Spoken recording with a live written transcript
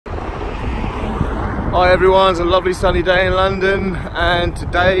Hi everyone, it's a lovely sunny day in London, and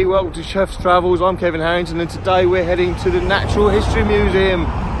today, welcome to Chefstravels. I'm Kevin Harrington, and today we're heading to the Natural History Museum.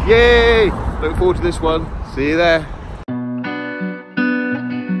 Yay! Look forward to this one. See you there.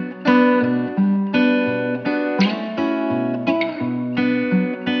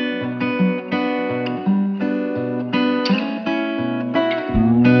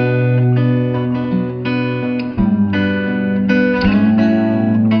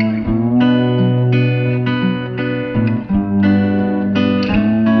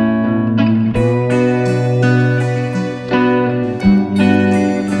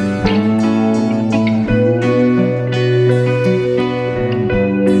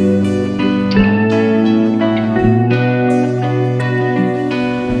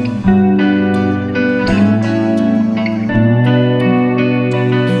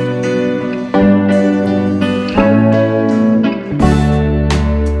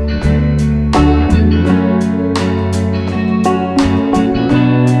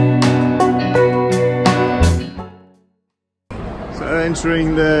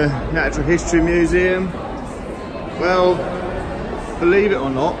 Entering the Natural History Museum. Well, believe it or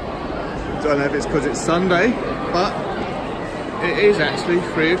not, I don't know if it's because it's Sunday, but it is actually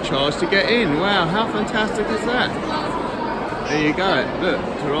free of charge to get in. Wow, how fantastic is that? There you go. Look,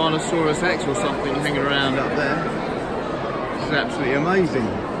 Tyrannosaurus Rex or something hanging around up there. This is absolutely amazing.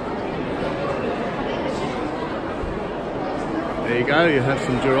 There you go, you have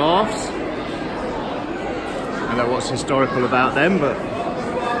some giraffes. I don't know what's historical about them, but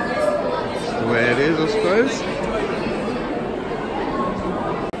it's the way it is, I suppose.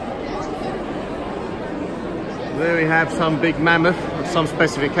 There we have some big mammoth of some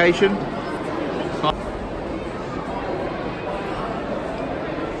specification.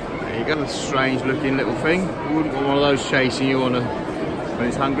 There you go, a strange looking little thing. You wouldn't want one of those chasing you on when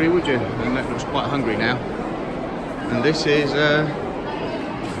it's hungry, would you? And that looks quite hungry now. And this is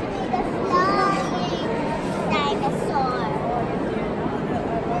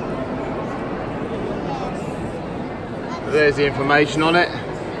there's the information on it.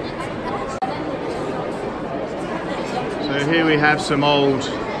 So here we have some old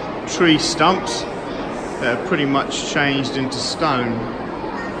tree stumps that are pretty much changed into stone.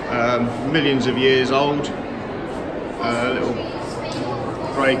 Millions of years old. A little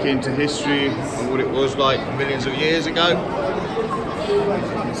break into history of what it was like millions of years ago. As you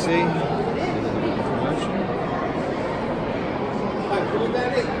can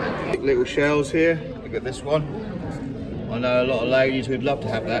see. Little shells here. Look at this one. I know a lot of ladies who'd love to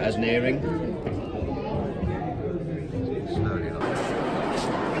have that as an earring.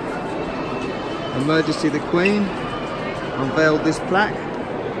 Her Majesty the Queen unveiled this plaque.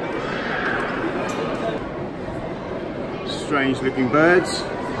 Strange looking birds.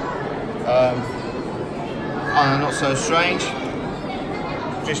 Not so strange.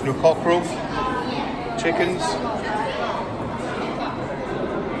 Traditional cockerel. Chickens.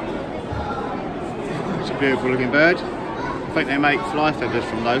 It's a beautiful looking bird. I think they make fly feathers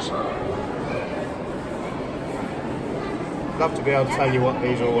from those. Love to be able to tell you what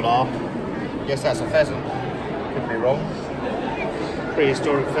these all are. Guess that's a pheasant. Could be wrong.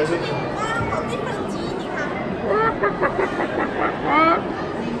 Prehistoric pheasant.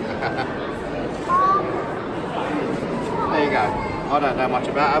 There you go. I don't know much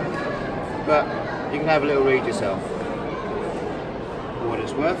about them, but you can have a little read yourself. For what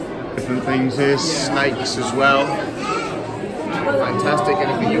it's worth. Different things here, snakes as well. Fantastic,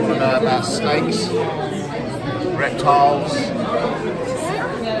 anything you want to know about snakes, reptiles.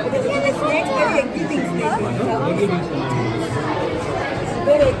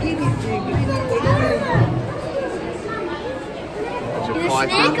 There's a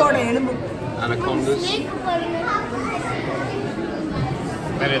python, anacondas.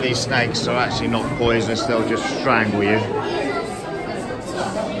 Many of these snakes are actually not poisonous, they'll just strangle you.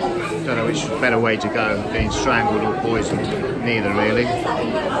 Don't know which better way to go, being strangled or poisoned. Neither really.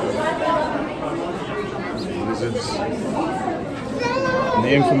 Some lizards. And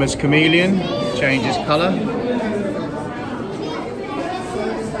the infamous chameleon changes colour.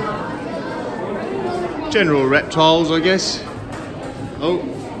 General reptiles, I guess. Oh,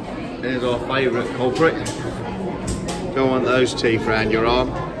 there's our favourite culprit. Don't want those teeth around your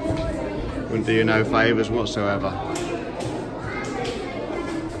arm. Wouldn't do you no favours whatsoever.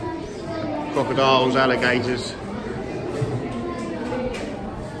 Crocodiles, alligators.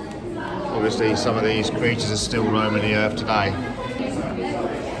 Obviously some of these creatures are still roaming the earth today.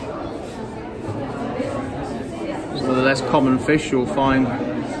 Some of the less common fish you'll find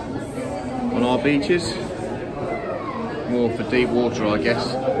on our beaches. More for deep water, I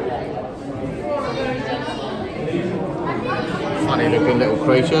guess. funny looking little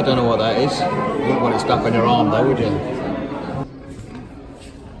creature. I don't know what that is. You wouldn't want it stuck on your arm though, would you?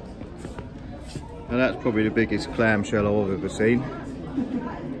 Now that's probably the biggest clamshell I've ever seen.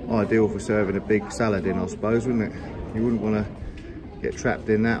 Ideal for serving a big salad in, I suppose, wouldn't it? You wouldn't want to get trapped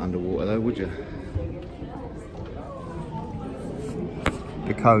in that underwater though, would you?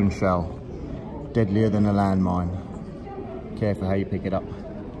 The cone shell. Deadlier than a landmine. Careful how you pick it up.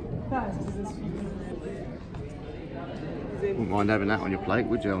 Wouldn't mind having that on your plate,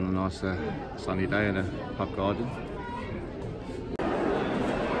 would you, on a nice sunny day in a pub garden?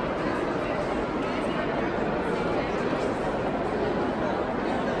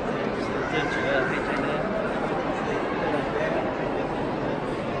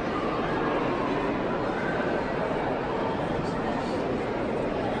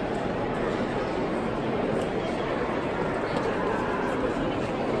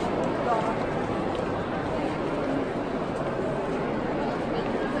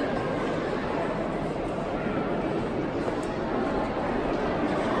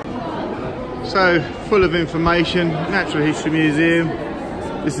 So, full of information, Natural History Museum.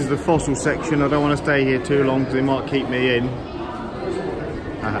 This is the fossil section. I don't want to stay here too long because they might keep me in.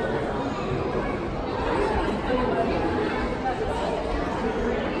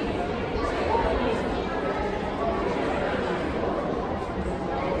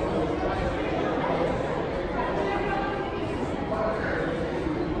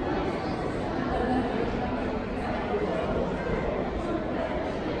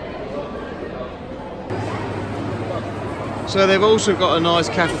 So they've also got a nice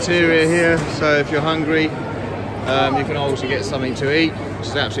cafeteria here, so if you're hungry, you can also get something to eat, which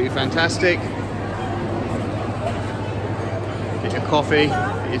is absolutely fantastic. Get your coffee,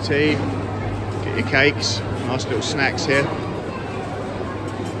 get your tea, get your cakes, nice little snacks here.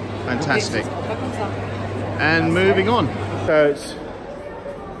 Fantastic. And moving on. So it's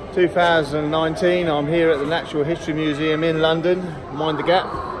 2019, I'm here at the Natural History Museum in London, Mind the Gap.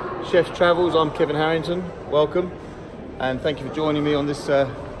 Chefstravels, I'm Kevin Harrington, welcome. And thank you for joining me on this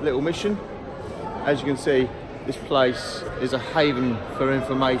little mission. As you can see, this place is a haven for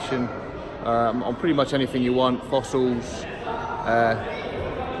information on pretty much anything you want, fossils,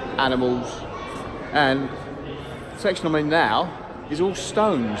 animals, and the section I'm in now is all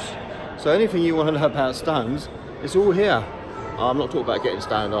stones. So anything you want to know about stones, it's all here. I'm not talking about getting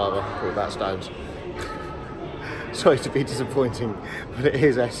stoned either, I'm talking about stones. Sorry to be disappointing, but it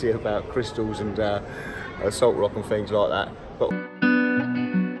is actually about crystals and salt rock and things like that. But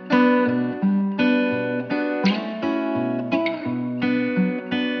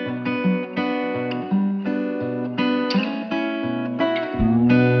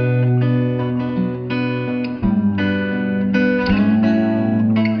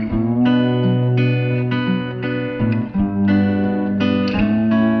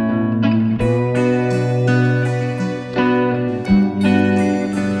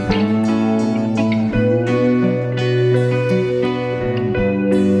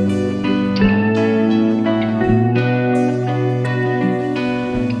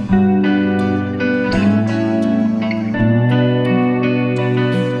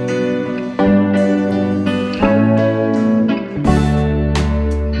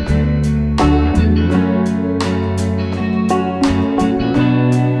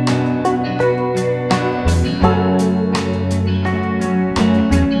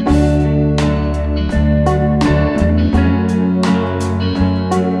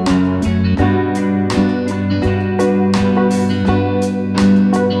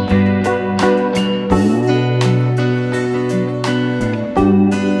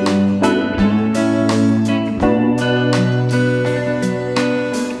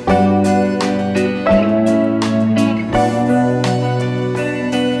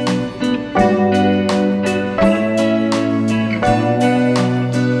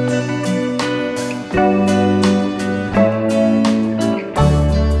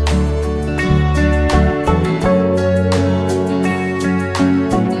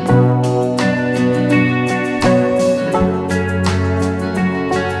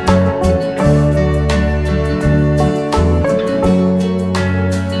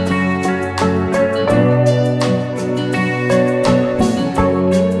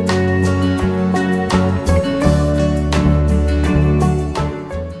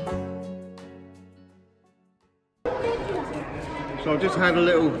so I've just had a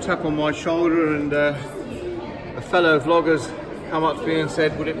little tap on my shoulder, and a fellow vlogger's come up to me and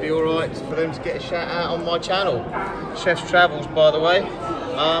said, would it be alright for them to get a shout out on my channel? Chefstravels, by the way.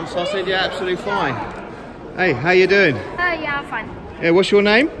 So I said, yeah, absolutely fine. Hey, how you doing? Yeah, I'm fine. Yeah, what's your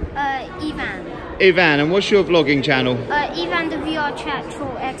name? Ivan. Ivan, and what's your vlogging channel? Ivan the VR Chat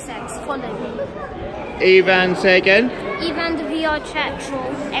Troll XX. Follow me. Evan, say again. Evan the VR Chat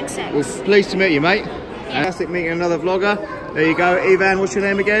Troll XX. Well, pleased to meet you, mate. Fantastic meeting another vlogger. There you go, Evan. What's your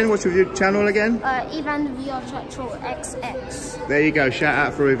name again? What's your channel again? Evan the VR Chat Troll XX. There you go. Shout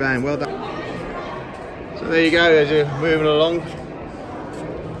out for Evan. Well done. So there you go. As you're moving along,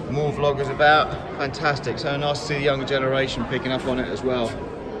 more vloggers about. Fantastic. So nice to see the younger generation picking up on it as well.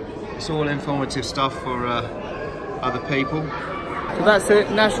 It's all informative stuff for other people. So that's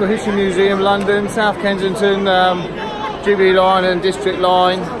it. Natural History Museum, London, South Kensington, Jubilee Line and District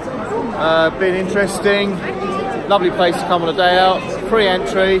Line. Been interesting. Lovely place to come on a day out. Free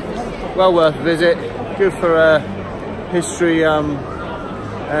entry. Well worth a visit. Good for history and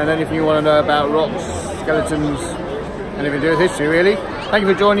anything you want to know about rocks, skeletons, anything to do with history really. Thank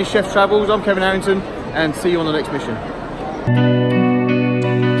you for joining Chefstravels. I'm Kevin Harrington and see you on the next mission.